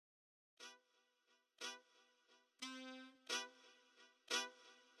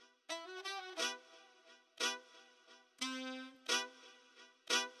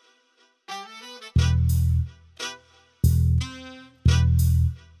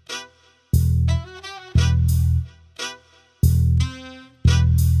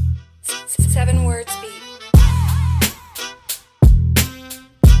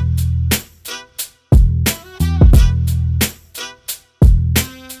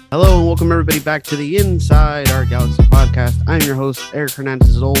Hello and welcome everybody back to the Inside Our Galaxy podcast. I'm your host, Eric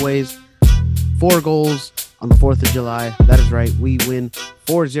Hernandez, as always. 4 goals on the 4th of July. That is right. We win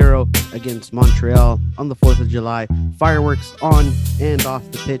 4-0 against Montreal on the 4th of July. Fireworks on and off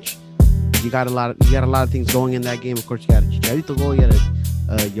the pitch. You got a lot of things going in that game. Of course, you got a Chicharito goal, you had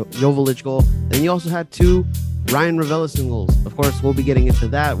a Joveljic goal, and you also had 2 Ryan Raveloson goals. Of course, we'll be getting into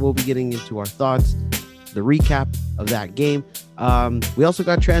that. We'll be getting into our thoughts, the recap of that game. We also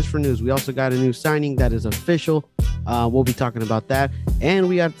got transfer news. We also got a new signing that is official. We'll be talking about that. And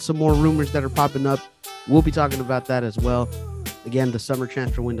we got some more rumors that are popping up. We'll be talking about that as well. Again, the summer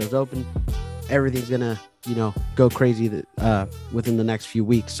transfer window is open. Everything's going to, go crazy within the next few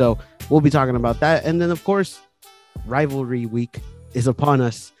weeks. So we'll be talking about that. And then, of course, rivalry week is upon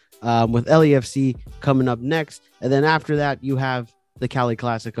us with LAFC coming up next. And then after that, you have the Cali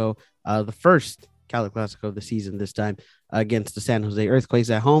Classico, the first Cali Classico of the season this time against the San Jose Earthquakes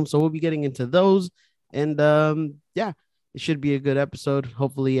at home. So we'll be getting into those. And it should be a good episode.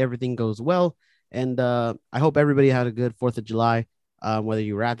 Hopefully everything goes well. And I hope everybody had a good 4th of July, whether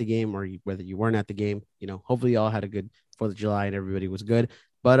you were at the game or whether you weren't at the game. Hopefully you all had a good 4th of July and everybody was good.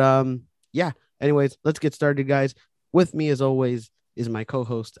 But anyways, let's get started, guys. With me, as always, is my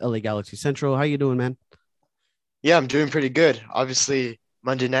co-host, LA Galaxy Central. How you doing, man? Yeah, I'm doing pretty good. Obviously,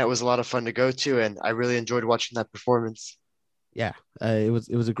 Monday night was a lot of fun to go to, and I really enjoyed watching that performance. Yeah, it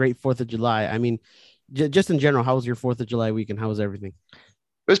was a great 4th of July. I mean, just in general, how was your 4th of July weekend? How was everything?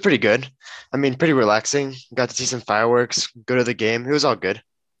 It was pretty good. I mean, pretty relaxing. Got to see some fireworks, go to the game. It was all good.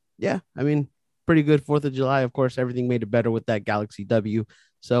 Yeah, I mean, pretty good 4th of July. Of course, everything made it better with that Galaxy W.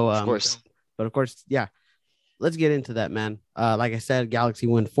 So, Of course. but of course, yeah, let's get into that, man. Like I said, Galaxy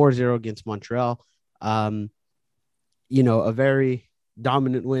won 4-0 against Montreal. A very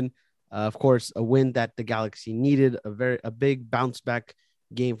dominant win. Of course, a win that the Galaxy needed, a big bounce back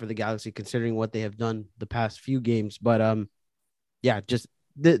game for the Galaxy, considering what they have done the past few games. But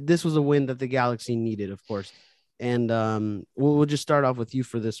this was a win that the Galaxy needed, of course. And we'll just start off with you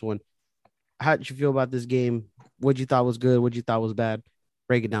for this one. How did you feel about this game? What you thought was good? What you thought was bad?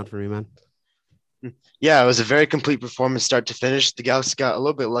 Break it down for me, man. Yeah, it was a very complete performance start to finish. The Galaxy got a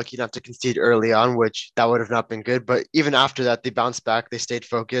little bit lucky not to concede early on, which that would have not been good. But even after that, they bounced back. They stayed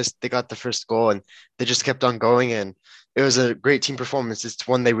focused. They got the first goal, and they just kept on going. And it was a great team performance. It's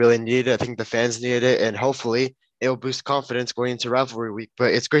one they really needed. I think the fans needed it, and hopefully it will boost confidence going into rivalry week.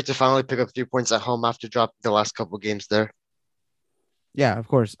 But it's great to finally pick up 3 points at home after dropping the last couple games there. Yeah, of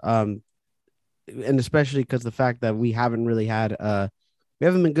course. And especially because the fact that we haven't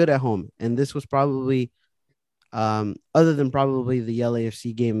been good at home. And this was probably, other than probably the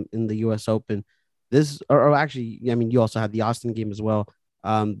LAFC game in the US Open, you also had the Austin game as well.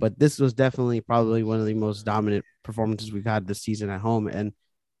 But this was definitely probably one of the most dominant performances we've had this season at home. And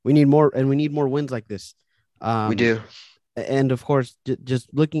we need more wins like this. We do. And of course,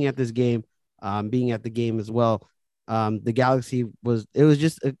 just looking at this game, being at the game as well, the Galaxy was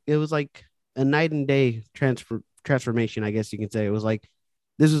like a night and day transformation, I guess you can say. It was like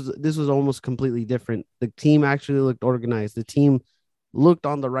this was almost completely different. The team actually looked organized. The team looked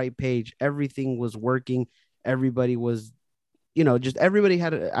on the right page. Everything was working. Everybody was, everybody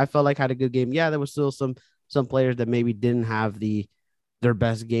I felt like had a good game. Yeah, there was still some players that maybe didn't have their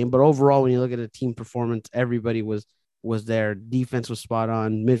best game, but overall, when you look at the team performance, everybody was there. Defense was spot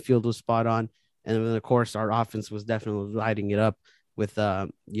on. Midfield was spot on. And then, of course, our offense was definitely lighting it up with all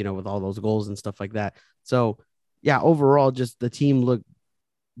those goals and stuff like that. So, yeah, overall, just the team looked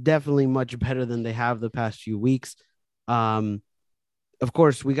definitely much better than they have the past few weeks. Of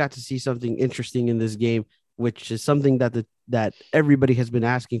course, we got to see something interesting in this game, which is something that everybody has been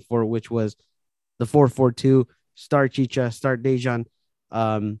asking for, which was the 4-4-2, start Chicha, start Dejan,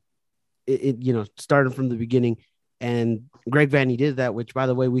 starting from the beginning. And Greg Vanney did that, which, by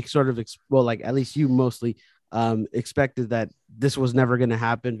the way, we sort of, at least you mostly expected that this was never going to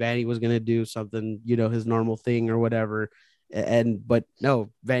happen. Vanney was going to do something, his normal thing or whatever. But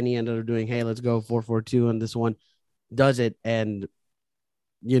no, Vanney ended up doing, hey, let's go 4-4-2 on this one, does it. And,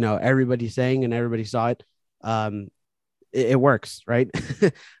 everybody's saying, and everybody saw it. It works, right?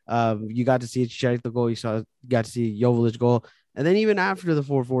 You got to see Chicharito goal. You got to see Joveljic goal. And then even after the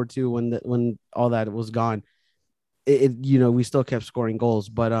 4-4-2, when all that was gone, we still kept scoring goals.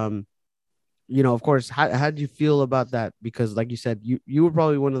 But of course, how did you feel about that? Because like you said, you were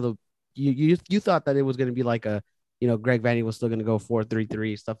probably one of the you thought that it was going to be like a, Greg Vanney was still going to go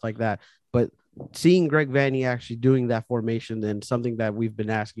 4-3-3, stuff like that. But seeing Greg Vanney actually doing that formation and something that we've been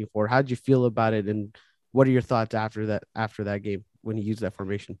asking for, how'd you feel about it? And what are your thoughts after that game when he used that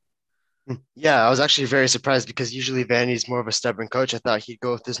formation? Yeah, I was actually very surprised because usually Vanny's more of a stubborn coach. I thought he'd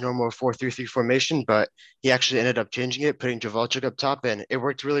go with his normal 4-3-3 formation, but he actually ended up changing it, putting Javalchuk up top, and it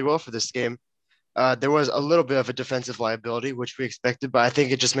worked really well for this game. There was a little bit of a defensive liability, which we expected, but I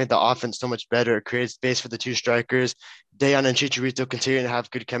think it just made the offense so much better. It created space for the two strikers. Dejan and Chicharito continued to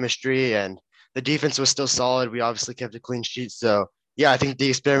have good chemistry, and the defense was still solid. We obviously kept a clean sheet. So, yeah, I think the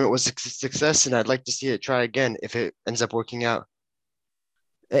experiment was a success, and I'd like to see it try again if it ends up working out.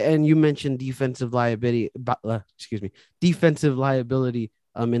 And you mentioned defensive liability, excuse me, defensive liability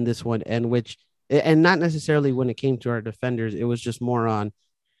in this one, and which and not necessarily when it came to our defenders, it was just more on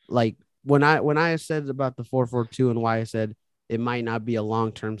like when I said about the 4-4-2 and why I said it might not be a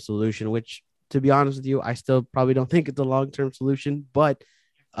long-term solution, which to be honest with you, I still probably don't think it's a long-term solution, but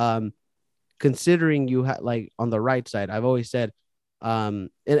um considering you had like on the right side, I've always said, and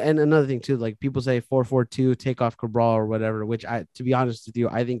another thing too, like people say 4-4-2, take off Cabral or whatever, which I, to be honest with you,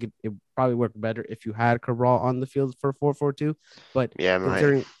 I think it probably worked better if you had Cabral on the field for 4-4-2. But Yeah, my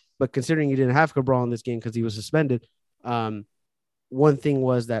considering, but considering you didn't have Cabral in this game because he was suspended, um, one thing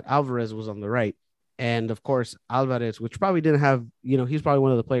was that Alvarez was on the right. And of course, Alvarez, which probably didn't have, he's probably one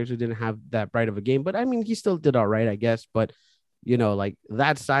of the players who didn't have that bright of a game, but I mean, he still did all right, I guess. But, like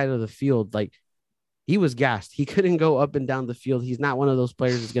that side of the field, like he was gassed. He couldn't go up and down the field. He's not one of those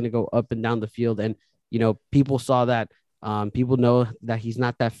players that's going to go up and down the field. And, people saw that. People know that he's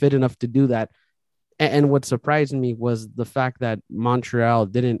not that fit enough to do that. And what surprised me was the fact that Montreal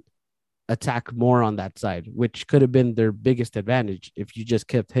didn't attack more on that side, which could have been their biggest advantage if you just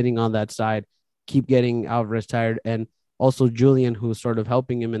kept hitting on that side, keep getting Alvarez tired, and also Julian, who's sort of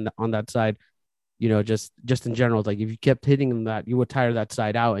helping him on that side. Just in general, like if you kept hitting him that, you would tire that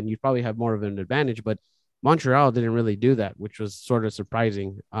side out, and you'd probably have more of an advantage. But Montreal didn't really do that, which was sort of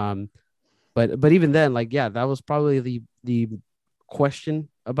surprising. But even then, like that was probably the question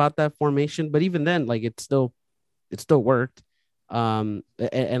about that formation. But even then, like it still worked. And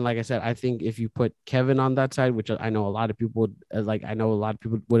like I said, I think if you put Kevin on that side, which I know a lot of people would like, I know a lot of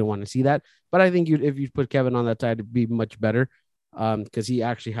people wouldn't want to see that, but I think if you put Kevin on that side, it'd be much better. Because he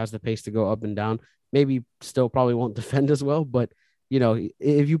actually has the pace to go up and down. Maybe still probably won't defend as well, but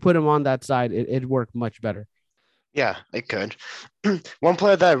if you put him on that side, it'd work much better. Yeah, it could. One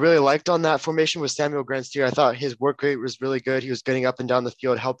player that I really liked on that formation was Samuel Grandsir. I thought his work rate was really good. He was getting up and down the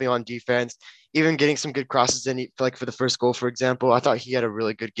field, helping on defense, even getting some good crosses in, like for the first goal, for example. I thought he had a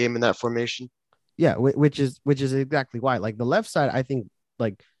really good game in that formation. Yeah, which is exactly why. Like the left side, I think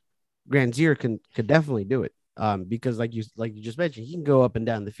like Granzier could definitely do it. Because like you just mentioned, he can go up and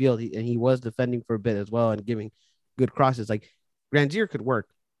down the field, and he was defending for a bit as well and giving good crosses. Like Granzier could work.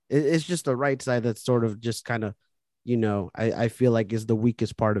 It's just the right side that's sort of just kind of, I feel like is the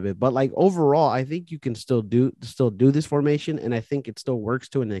weakest part of it. But like overall, I think you can still do this formation, and I think it still works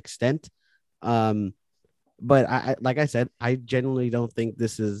to an extent. Um, but like I said, I genuinely don't think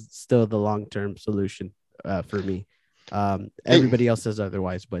this is still the long term solution for me. Everybody else says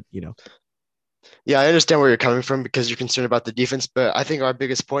otherwise, but Yeah, I understand where you're coming from because you're concerned about the defense, but I think our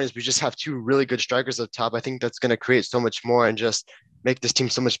biggest point is we just have two really good strikers up top. I think that's going to create so much more and just make this team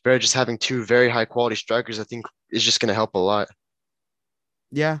so much better. Just having two very high quality strikers, I think, is just going to help a lot.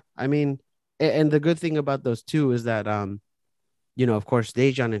 yeah, I mean, and the good thing about those two is that of course,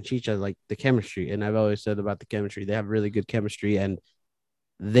 Dejan and Chicha like the chemistry, and I've always said about the chemistry, they have really good chemistry and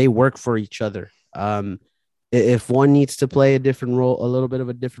they work for each other. If one needs to play a different role, a little bit of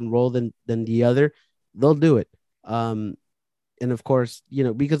a different role than the other, they'll do it. Um, and of course,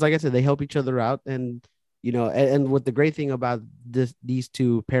 because like I said, they help each other out, and and what the great thing about these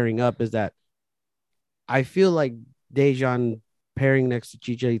two pairing up is that I feel like Dejan pairing next to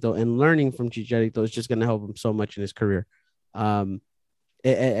Chicharito and learning from Chicharito is just going to help him so much in his career. Um,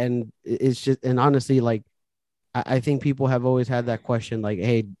 and it's just, and honestly, like I think people have always had that question, like,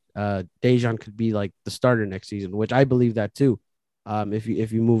 hey, Dejan could be like the starter next season, which I believe that too. If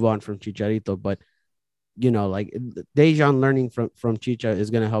you move on from Chicharito, but like Dejan learning from Chicha is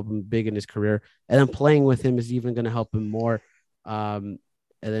going to help him big in his career, and then playing with him is even going to help him more. And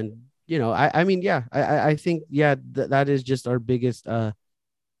then I mean, yeah, I think yeah, that is just our biggest.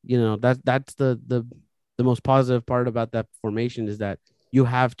 That's the most positive part about that formation is that you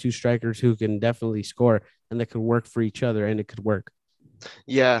have two strikers who can definitely score and that could work for each other, and it could work.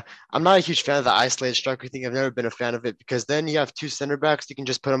 Yeah, I'm not a huge fan of the isolated striker thing. I've never been a fan of it because then you have two center backs. You can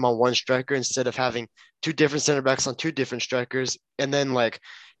just put them on one striker instead of having two different center backs on two different strikers. And then like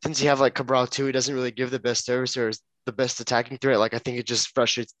since you have like Cabral too, he doesn't really give the best service or is the best attacking threat. Like I think it just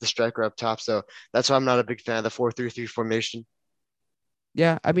frustrates the striker up top. So that's why I'm not a big fan of the 4-3-3 formation.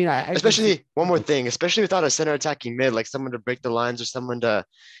 Yeah, I mean, I could see. Especially one more thing, especially without a center attacking mid, like someone to break the lines or someone to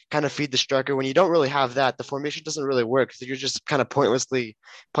kind of feed the striker. When you don't really have that, the formation doesn't really work. So you're just kind of pointlessly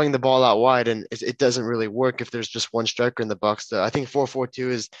playing the ball out wide, and it doesn't really work if there's just one striker in the box. So I think 4-4-2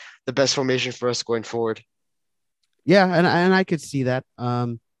 is the best formation for us going forward. Yeah, and I could see that.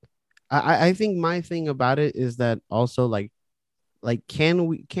 I think my thing about it is that also like can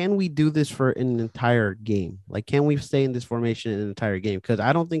we do this for an entire game? Like, can we stay in this formation an entire game? Because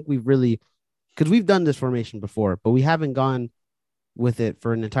I don't think we've really because we've done this formation before, but we haven't gone with it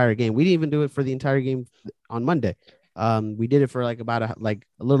for an entire game. We didn't even do it for the entire game on Monday. We did it for like about a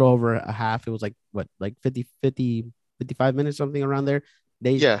little over a half. It was like what, like 55 minutes, something around there.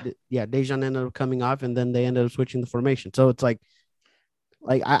 Yeah, Yeah, Dejan ended up coming off, and then they ended up switching the formation. So it's like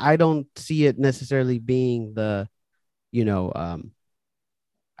I don't see it necessarily being the, you know,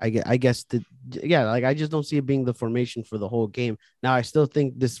 I guess the yeah, like I just don't see it being the formation for the whole game. Now I still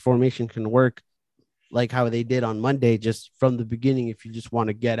think this formation can work like how they did on Monday, just from the beginning. If you just want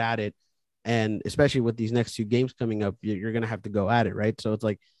to get at it, and especially with these next two games coming up, you're gonna have to go at it, right? So it's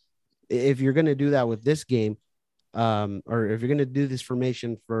like if you're gonna do that with this game, or if you're gonna do this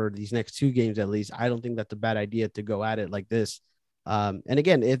formation for these next two games at least, I don't think that's a bad idea to go at it like this. And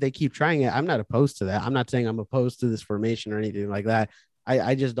again, if they keep trying it, I'm not opposed to that. I'm not saying I'm opposed to this formation or anything like that.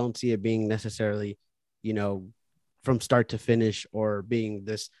 I just don't see it being necessarily, you know, from start to finish, or being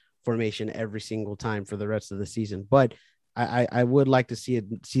this formation every single time for the rest of the season. But I would like to see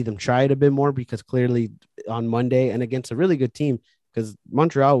them try it a bit more, because clearly on Monday and against a really good team, because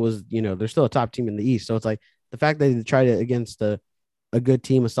Montreal was, they're still a top team in the East. So it's like the fact that they tried it against a good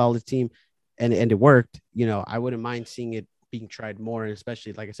team, a solid team, and it worked, I wouldn't mind seeing it being tried more. And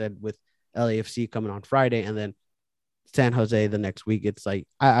especially, like I said, with LAFC coming on Friday and then San Jose the next week, it's like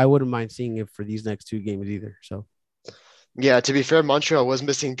I wouldn't mind seeing it for these next two games either. So yeah. To be fair, Montreal was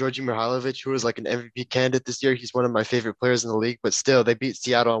missing Georgi Mihailovic, who was like an MVP candidate this year. He's one of my favorite players in the league, but still, they beat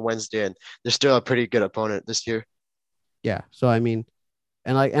Seattle on Wednesday, and they're still a pretty good opponent this year. yeah. So I mean,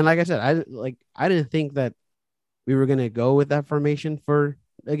 and like I said, I didn't think that we were gonna go with that formation for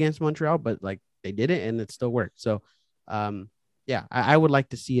against Montreal, but like they did it and it still worked. So yeah, I would like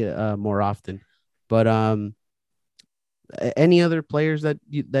to see it more often. But any other players that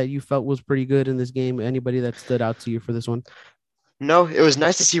you felt was pretty good in this game? Anybody that stood out to you for this one? No, it was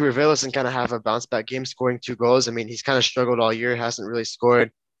nice to see Ravelis kind of have a bounce back game, scoring 2 goals. I mean, he's kind of struggled all year, hasn't really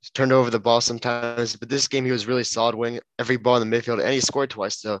scored. He's turned over the ball sometimes, but this game he was really solid, winning every ball in the midfield, and he scored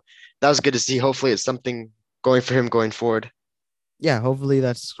twice. So that was good to see. Hopefully, it's something going for him going forward. Yeah, hopefully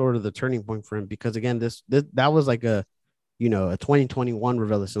that's sort of the turning point for him, because again, this that was like a 2021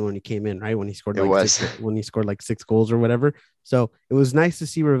 Ravelis when he came in, right? It was. When he scored like 6 goals or whatever. So it was nice to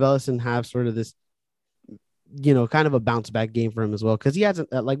see Ravelis have sort of this, kind of a bounce back game for him as well. Cause he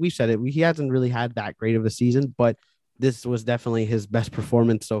hasn't, like we said it, he hasn't really had that great of a season, but this was definitely his best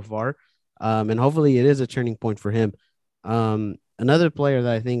performance so far. And hopefully it is a turning point for him. Another player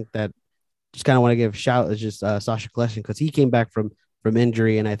that I think that just kind of want to give a shout is just Sasha Kleshin, because he came back from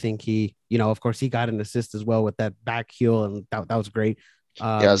injury, and I think he, of course, he got an assist as well with that back heel, and that was great.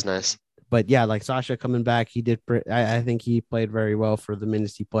 Yeah, it Um, was nice. but yeah, like Sasha coming back, he did. I think he played very well for the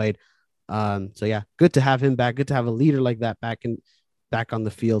minutes he played. So yeah, good to have him back. Good to have a leader like that back on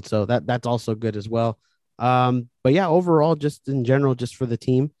the field. So that's also good as well. But yeah, overall, just in general, just for the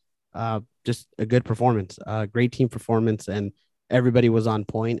team, just a good performance, great team performance, and everybody was on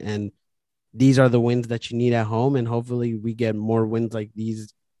point. And these are the wins that you need at home, and hopefully we get more wins like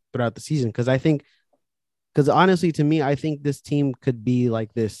these throughout the season. Because honestly, to me, I think this team could be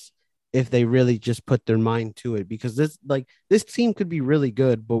like this if they really just put their mind to it. Because this team could be really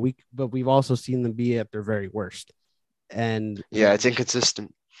good, but we've also seen them be at their very worst. And Yeah, it's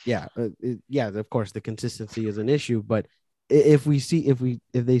inconsistent. yeah, yeah, of course, the consistency is an issue. But if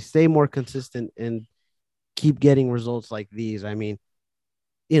they stay more consistent and keep getting results like these, I mean,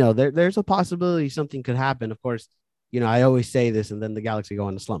 there's a possibility something could happen. Of course, I always say this, and then the Galaxy go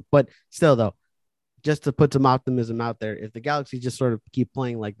on a slump. But still, though, just to put some optimism out there, if the Galaxy just sort of keep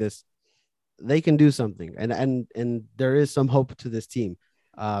playing like this, they can do something, and there is some hope to this team.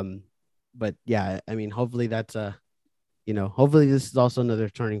 Um, but yeah, I mean, hopefully hopefully this is also another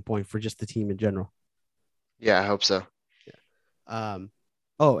turning point for just the team in general. Yeah, I hope so. Um,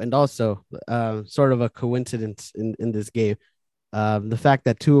 oh, and also, sort of a coincidence in this game. The fact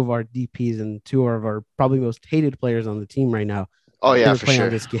that two of our DPs and two of our probably most hated players on the team right now Oh yeah, didn't for play on sure.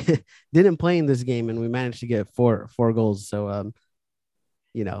 this game, didn't play in this game, and we managed to get four goals. So,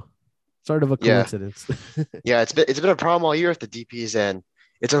 you know, sort of a Yeah, coincidence. yeah. It's been a problem all year with the DPS, and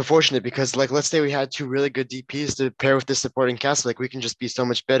it's unfortunate because like let's say we had two really good DPs to pair with this supporting cast, like we can just be so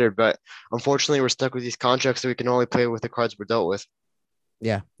much better. But unfortunately, we're stuck with these contracts, so we can only play with the cards we're dealt with.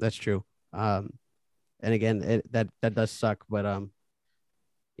 Yeah, that's true. And again, that does suck, but I don't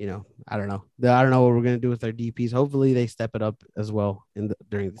know. I don't know what we're gonna do with our DPS. Hopefully, they step it up as well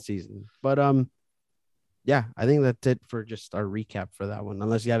during the season. But yeah, I think that's it for just our recap for that one.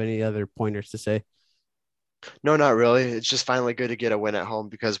 Unless you have any other pointers to say. No, not really. It's just finally good to get a win at home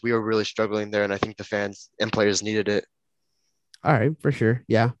because we were really struggling there, and I think the fans and players needed it. All right, for sure.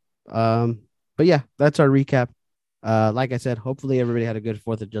 Yeah. But yeah, that's our recap. Like I said, hopefully everybody had a good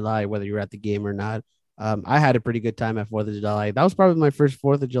 4th of July, whether you were at the game or not. I had a pretty good time at 4th of July. That was probably my first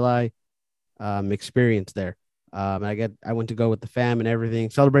 4th of July experience there. I went to go with the fam and everything.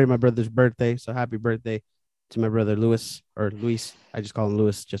 Celebrated my brother's birthday, so happy birthday to my brother Louis or Luis. I just call him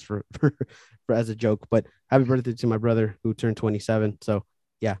Louis just for as a joke. But happy birthday to my brother who turned 27. So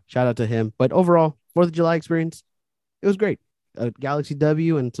yeah, shout out to him. But overall, 4th of July experience, it was great. A Galaxy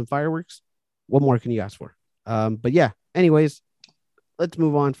W and some fireworks. What more can you ask for? But yeah, anyways, let's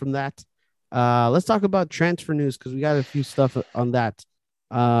move on from that. Let's talk about transfer news because we got a few stuff on that.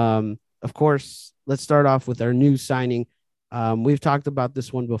 Of course, let's start off with our new signing. We've talked about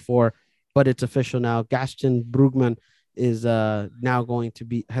this one before, but it's official now. Gaston Brugman is now going to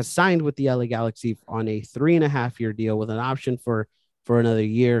be has signed with the LA Galaxy on a 3.5-year deal with an option for another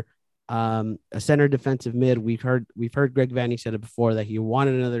year. A center defensive mid. We've heard Greg Vanney said it before that he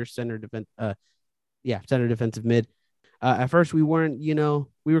wanted another center defensive mid. At first, we weren't,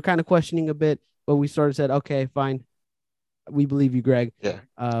 we were kind of questioning a bit, but we sort of said, okay, fine, we believe you, Greg. Yeah.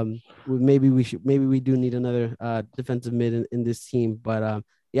 Maybe we do need another defensive mid in this team, but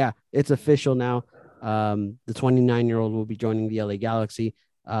yeah, it's official now. The 29-year-old will be joining the LA Galaxy.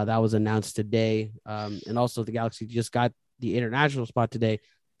 That was announced today, and also the Galaxy just got the international spot today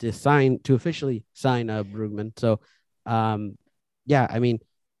to officially sign Brugman. So, yeah, I mean,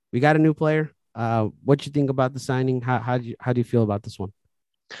 we got a new player. What you think about the signing? How do you feel about this one?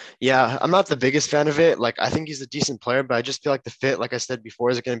 Yeah, I'm not the biggest fan of it. Like, I think he's a decent player, but I just feel like the fit, like I said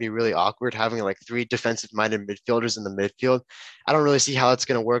before, is going to be really awkward having like three defensive-minded midfielders in the midfield. I don't really see how it's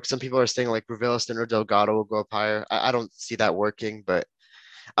going to work. Some people are saying like Raveliston or Delgado will go up higher. I don't see that working, but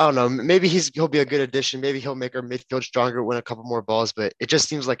I don't know. Maybe he'll be a good addition. Maybe he'll make our midfield stronger, win a couple more balls, but it just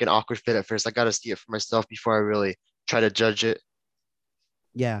seems like an awkward fit at first. I got to see it for myself before I really try to judge it.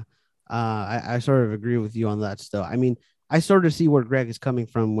 Yeah, I sort of agree with you on that still. I mean, I sort of see where Greg is coming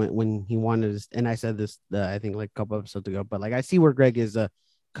from when he wanted to, and I said this, I think like a couple episodes ago, but like I see where Greg is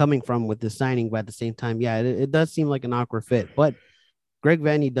coming from with this signing, but at the same time, yeah, it does seem like an awkward fit. But Greg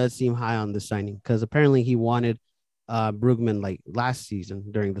Vanney does seem high on this signing because apparently he wanted Brugman like last season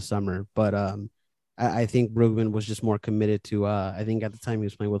during the summer, but I think Brugman was just more committed to I think at the time he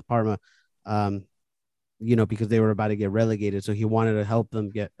was playing with Parma, um, because they were about to get relegated. So he wanted to help them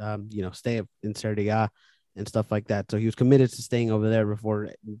get, stay in Serie A and stuff like that. So he was committed to staying over there before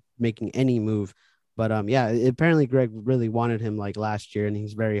making any move. But yeah, apparently Greg really wanted him like last year, and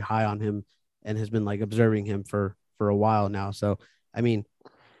he's very high on him and has been like observing him for a while now. So I mean,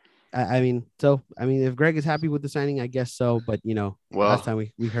 if Greg is happy with the signing, I guess so. But last Well,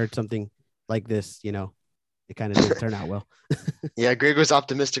 time we heard something like this, it kind of didn't turn out well. yeah, Greg was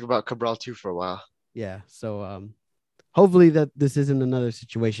optimistic about Cabral too for a while. Yeah. So hopefully that this isn't another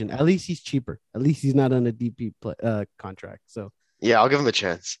situation. At least he's cheaper. At least he's not on a DP contract. So Yeah, I'll give him a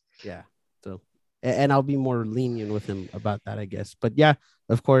chance. yeah. So and I'll be more lenient with him about that, I guess. But yeah,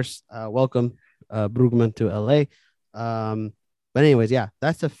 of course, welcome Brugman to LA. But anyways, yeah,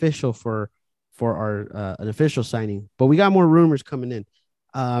 that's official for our an official signing. But we got more rumors coming in.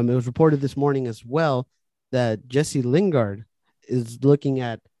 It was reported this morning as well that Jesse Lingard is looking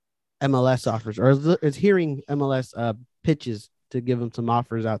at MLS offers or is hearing MLS pitches to give him some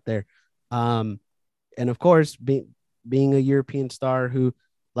offers out there. And of course, being a European star who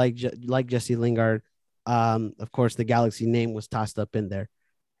like Jesse Lingard, of course, the Galaxy name was tossed up in there.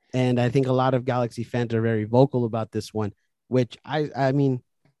 And I think a lot of Galaxy fans are very vocal about this one, which I mean,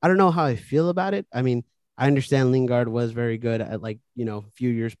 I don't know how I feel about it. I mean, I understand Lingard was very good at a few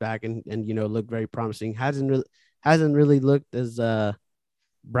years back and looked very promising. Hasn't really looked as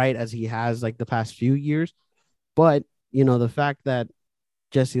bright as he has like the past few years. But the fact that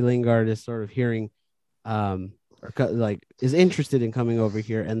Jesse Lingard is sort of hearing is interested in coming over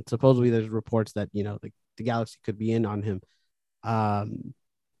here, and supposedly there's reports that the Galaxy could be in on him. I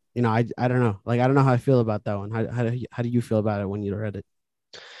don't know. Like I don't know how I feel about that one. How do you feel about it when you read it?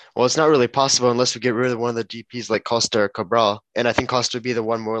 Well, it's not really possible unless we get rid of one of the DPs like Costa or Cabral. And I think Costa would be the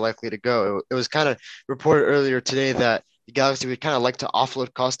one more likely to go. It was kind of reported earlier today that the Galaxy would kind of like to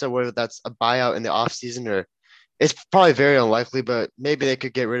offload Costa, whether that's a buyout in the offseason or it's probably very unlikely, but maybe they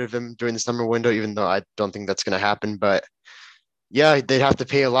could get rid of him during the summer window, even though I don't think that's going to happen. But yeah, they'd have to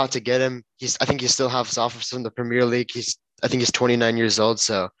pay a lot to get him. I think he still has offers from the Premier League. I think he's 29 years old,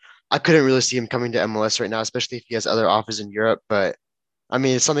 so I couldn't really see him coming to MLS right now, especially if he has other offers in Europe. But I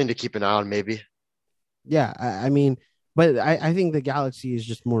mean, it's something to keep an eye on, maybe. Yeah, I mean, but I think the Galaxy is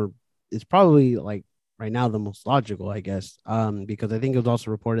just more. It's probably like right now the most logical, I guess, because I think it was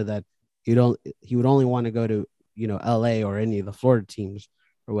also reported that he would only want to go to L.A. or any of the Florida teams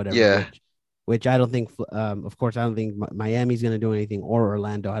or whatever, Yeah, which I don't think. Of course, I don't think Miami's going to do anything or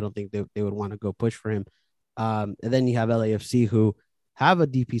Orlando. I don't think they would want to go push for him. And then you have LAFC who have a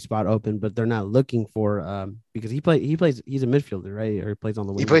DP spot open, but they're not looking for because he plays he's a midfielder, right? Or he plays on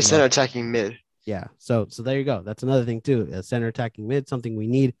the he wing as plays well. center attacking mid. Yeah. So there you go. That's another thing too. A center attacking mid, something we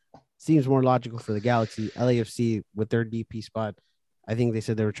need. Seems more logical for the Galaxy. LAFC with their DP spot. I think they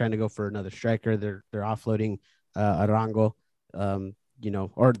said they were trying to go for another striker. They're offloading Arango,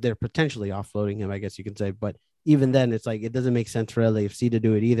 or they're potentially offloading him, I guess you can say. But even then, it's like it doesn't make sense for LAFC to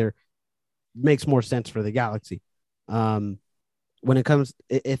do it either. It makes more sense for the Galaxy. When it comes,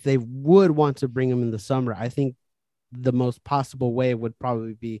 if they would want to bring him in the summer, I think the most possible way would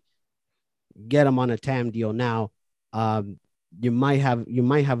probably be get him on a TAM deal now. Um, you might have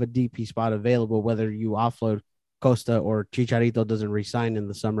a DP spot available, whether you offload Costa or Chicharito doesn't resign in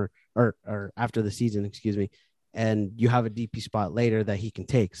the summer or after the season, excuse me, and you have a DP spot later that he can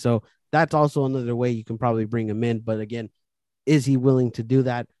take. So that's also another way you can probably bring him in. But again, is he willing to do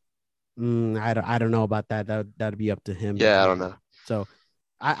that? I don't know about that. That'd be up to him. Yeah, I don't know. So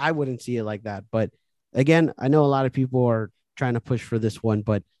I wouldn't see it like that. But again, I know a lot of people are trying to push for this one,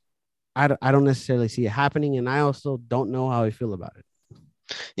 but I don't necessarily see it happening, and I also don't know how I feel about it.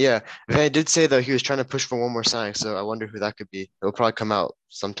 Yeah, I did say though he was trying to push for one more signing, so I wonder who that could be. It'll probably come out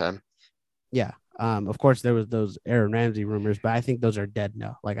sometime. Yeah. Of course there was those Aaron Ramsey rumors, but I think those are dead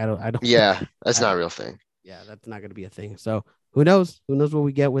now. Like I don't Yeah, that's I, not a real thing. yeah, that's not going to be a thing. So who knows? Who knows what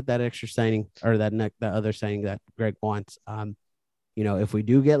we get with that extra signing or that other signing that Greg wants? If we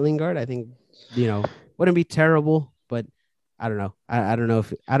do get Lingard, I think wouldn't be terrible, but I don't know. I don't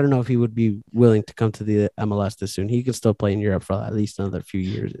know if he would be willing to come to the MLS this soon. He can still play in Europe for at least another few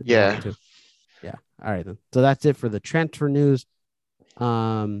years if he Yeah. wanted to. Yeah. All right then. So that's it for the transfer news.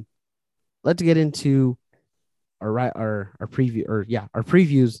 Um, let's get into our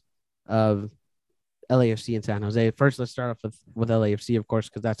previews of LAFC and San Jose. First, let's start off with LAFC, of course,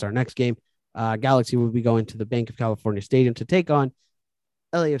 because that's our next game. Galaxy will be going to the Bank of California Stadium to take on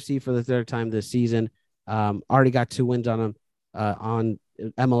LAFC for the third time this season. Already got 2 wins on them on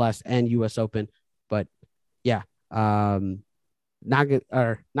MLS and US Open, but yeah, not going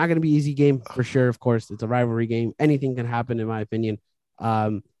to be easy game for sure. Of course, it's a rivalry game. Anything can happen, in my opinion.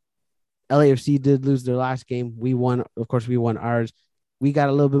 LAFC did lose their last game. We won, of course. We won ours. We got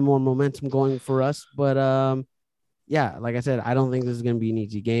a little bit more momentum going for us, but yeah, like I said, I don't think this is going to be an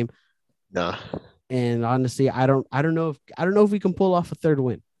easy game. No. And honestly, I don't know if we can pull off a third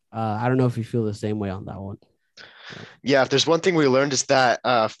win. I don't know if you feel the same way on that one. Yeah, if there's one thing we learned is that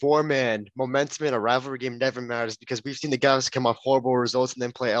form and momentum in a rivalry game never matters because we've seen the Galaxy come off horrible results and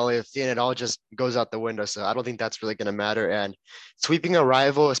then play LAFC and it all just goes out the window. So I don't think that's really going to matter. And sweeping a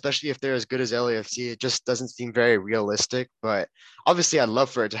rival, especially if they're as good as LAFC, it just doesn't seem very realistic. But obviously, I'd love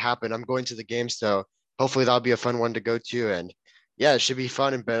for it to happen. I'm going to the game, so hopefully that'll be a fun one to go to. And yeah, it should be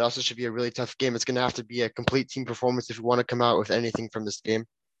fun, but it also should be a really tough game. It's going to have to be a complete team performance if we want to come out with anything from this game.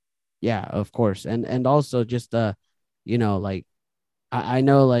 Yeah, of course. And also just like I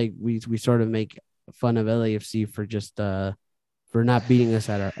know like we sort of make fun of LAFC for just for not beating us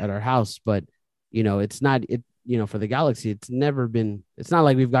at our house, but it's not for the Galaxy, it's not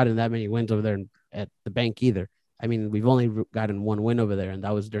like we've gotten that many wins over there at the bank either. I mean, we've only gotten 1 win over there, and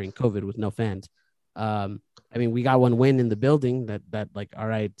that was during COVID with no fans. I mean, we got 1 win in the building that like, all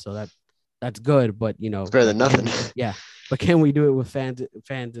right, so that's good, but It's better than nothing. Yeah, but can we do it with fans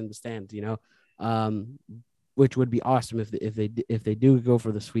in the stands? Which would be awesome if they do go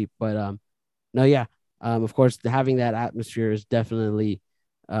for the sweep. But no, yeah, of course, having that atmosphere is definitely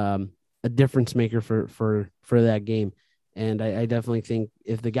a difference maker for that game. And I definitely think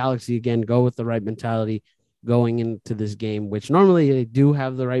if the Galaxy again go with the right mentality going into this game, which normally they do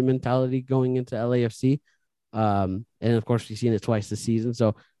have the right mentality going into LAFC, and of course we've seen it twice this season.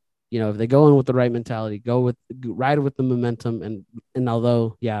 So if they go in with the right mentality, ride with the momentum, and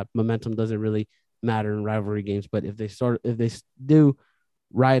although momentum doesn't really matter in rivalry games, but if they do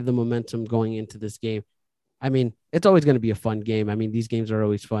ride the momentum going into this game, I mean, it's always going to be a fun game. I mean, these games are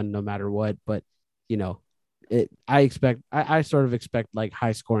always fun no matter what, but I sort of expect like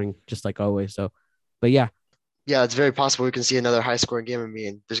high scoring, just like always. So, but yeah, Yeah, it's very possible we can see another high scoring game. I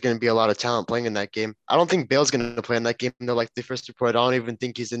mean, there's going to be a lot of talent playing in that game. I don't think Bale's going to play in that game though. Like the first report, I don't even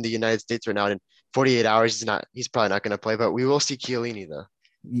think he's in the United States right now. In 48 hours, he's not. He's probably not going to play. But we will see Chiellini though.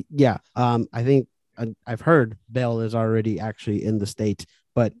 yeah. I think I've heard Bale is already actually in the States,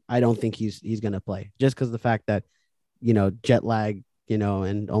 but I don't think he's gonna play just because the fact that jet lag,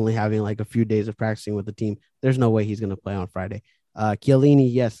 and only having like a few days of practicing with the team. There's no way he's gonna play on Friday.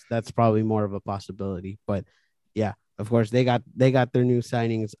 Chiellini, yes, that's probably more of a possibility, but yeah, of course they got their new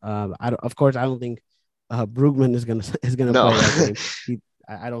signings. Of course I don't think Brugman is gonna No. play that game.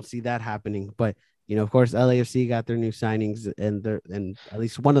 I don't see that happening, but of course, LAFC got their new signings, and at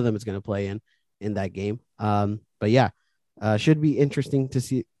least one of them is going to play in that game. But yeah, should be interesting to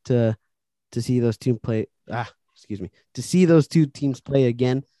see those teams play. Excuse me, to see those two teams play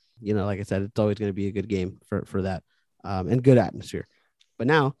again. Like I said, it's always going to be a good game for that, and good atmosphere. But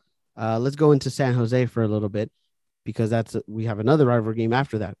now, let's go into San Jose for a little bit because we have another rivalry game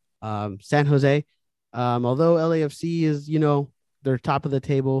after that. San Jose, although LAFC is they're top of the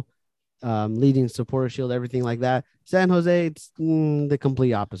table, leading supporter shield, everything like that. San Jose, it's the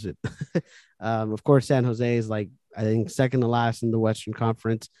complete opposite. Of course, San Jose is like, I think, second to last in the Western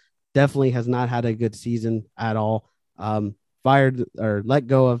Conference. Definitely has not had a good season at all. Fired or let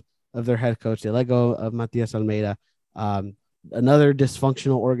go of their head coach. They let go of Matias Almeida. Another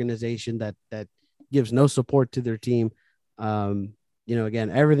dysfunctional organization that gives no support to their team. Again,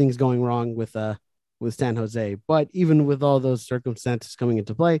 everything's going wrong with San Jose. But even with all those circumstances coming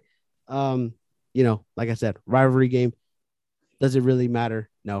into play, like I said, rivalry game. Does it really matter?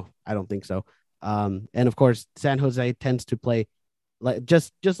 No, I don't think so. And of course, San Jose tends to play like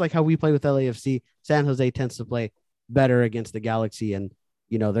just like how we play with LAFC. San Jose tends to play better against the Galaxy, and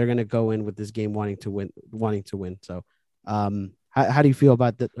they're gonna go in with this game wanting to win. So, how do you feel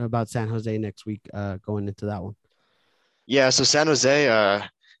about San Jose next week? Going into that one. Yeah. So San Jose,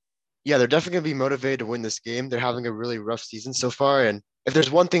 yeah, they're definitely going to be motivated to win this game. They're having a really rough season so far. And if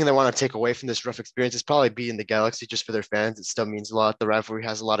there's one thing they want to take away from this rough experience, it's probably beating the Galaxy just for their fans. It still means a lot. The rivalry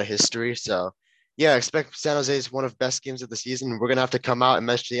has a lot of history. So, yeah, I expect San Jose's one of the best games of the season. We're going to have to come out and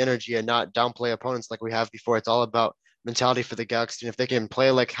match the energy and not downplay opponents like we have before. It's all about mentality for the Galaxy. And if they can play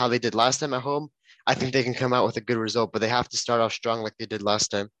like how they did last time at home, I think they can come out with a good result, but they have to start off strong like they did last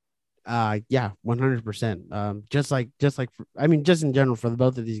time. Yeah, 100%. I mean, just in general for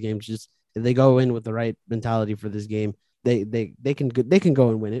both of these games, just if they go in with the right mentality for this game, they can go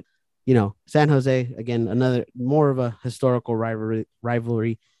and win it. San Jose again, another more of a historical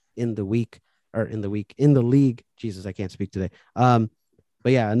rivalry in the league. Jesus, I can't speak today. But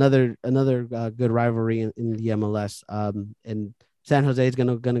yeah, another good rivalry in the MLS. And San Jose is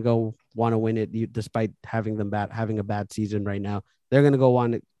gonna go want to win it, despite having a bad season right now. They're gonna go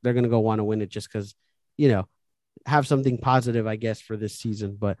want to win it just because, have something positive, I guess, for this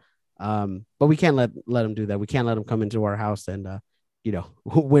season. But we can't let them do that. We can't let them come into our house and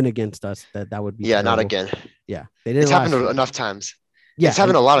win against us. That would be Yeah, not terrible. again. Yeah, they did It's last happened year. enough times. Yeah, It's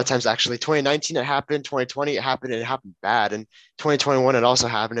happened a lot of times actually. 2019 it happened, 2020 it happened, and it happened bad. And 2021 it also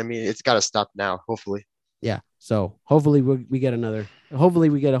happened. I mean, it's got to stop now, hopefully. yeah. So hopefully we get hopefully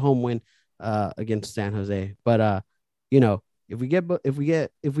we get a home win against San Jose. But if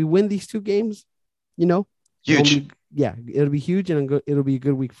we win these two games, Huge. it'll be huge, and it'll be a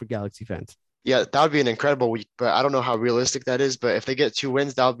good week for Galaxy fans. Yeah, that would be an incredible week, but I don't know how realistic that is. But if they get 2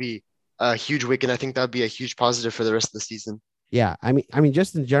 wins, that'll be a huge week, and I think that would be a huge positive for the rest of the season. Yeah, I mean,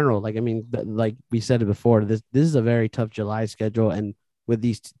 just in general, like like we said it before, this is a very tough July schedule, and with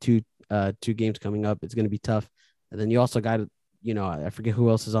these two games coming up, it's going to be tough. And then you also got, I forget who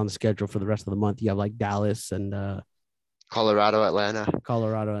else is on the schedule for the rest of the month. You have like Dallas and Colorado, Atlanta.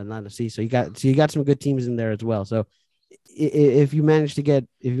 Colorado, Atlanta. See, so you got some good teams in there as well. So if you manage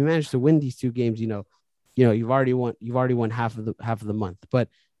to win these two games, you've already won half of the month. But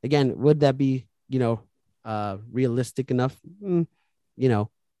again, would that be realistic enough?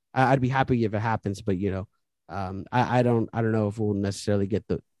 I'd be happy if it happens, but I don't know if we'll necessarily get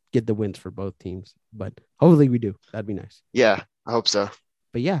the wins for both teams, but hopefully we do. That'd be nice. Yeah, I hope so.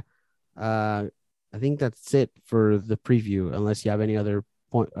 But yeah, I think that's it for the preview, unless you have any other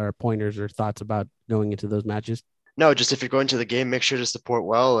pointers or thoughts about going into those matches. No, just if you're going to the game, make sure to support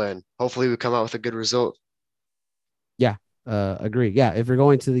well, and hopefully we come out with a good result. Yeah, agree. Yeah, if you're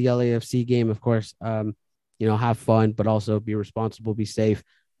going to the LAFC game, of course, have fun, but also be responsible, be safe.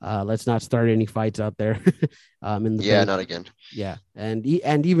 Let's not start any fights out there. Not again. Yeah, and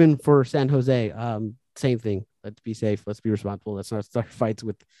even for San Jose, same thing. Let's be safe. Let's be responsible. Let's not start fights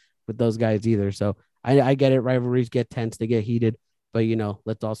with those guys either. So I get it. Rivalries get tense, they get heated, but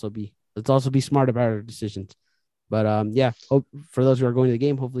let's also be smart about our decisions. But yeah, hope for those who are going to the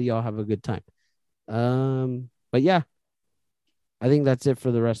game, hopefully y'all have a good time. But yeah, I think that's it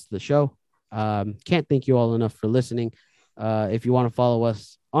for the rest of the show. Can't thank you all enough for listening. If you want to follow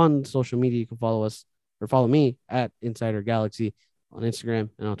us on social media, you can follow us or follow me at Insider Galaxy on Instagram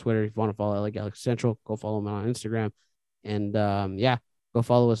and on Twitter. If you want to follow LA Galaxy Central, go follow me on Instagram. And yeah, go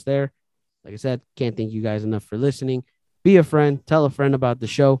follow us there. Like I said, can't thank you guys enough for listening. Be a friend, tell a friend about the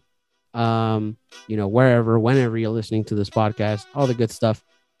show. Wherever, whenever you're listening to this podcast, all the good stuff.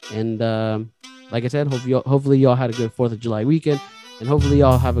 And like I said, hopefully y'all had a good 4th of July weekend, and hopefully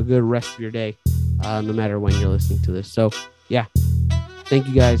y'all have a good rest of your day, no matter when you're listening to this. So yeah, thank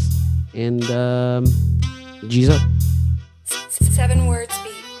you guys, and Jesus. 7 words.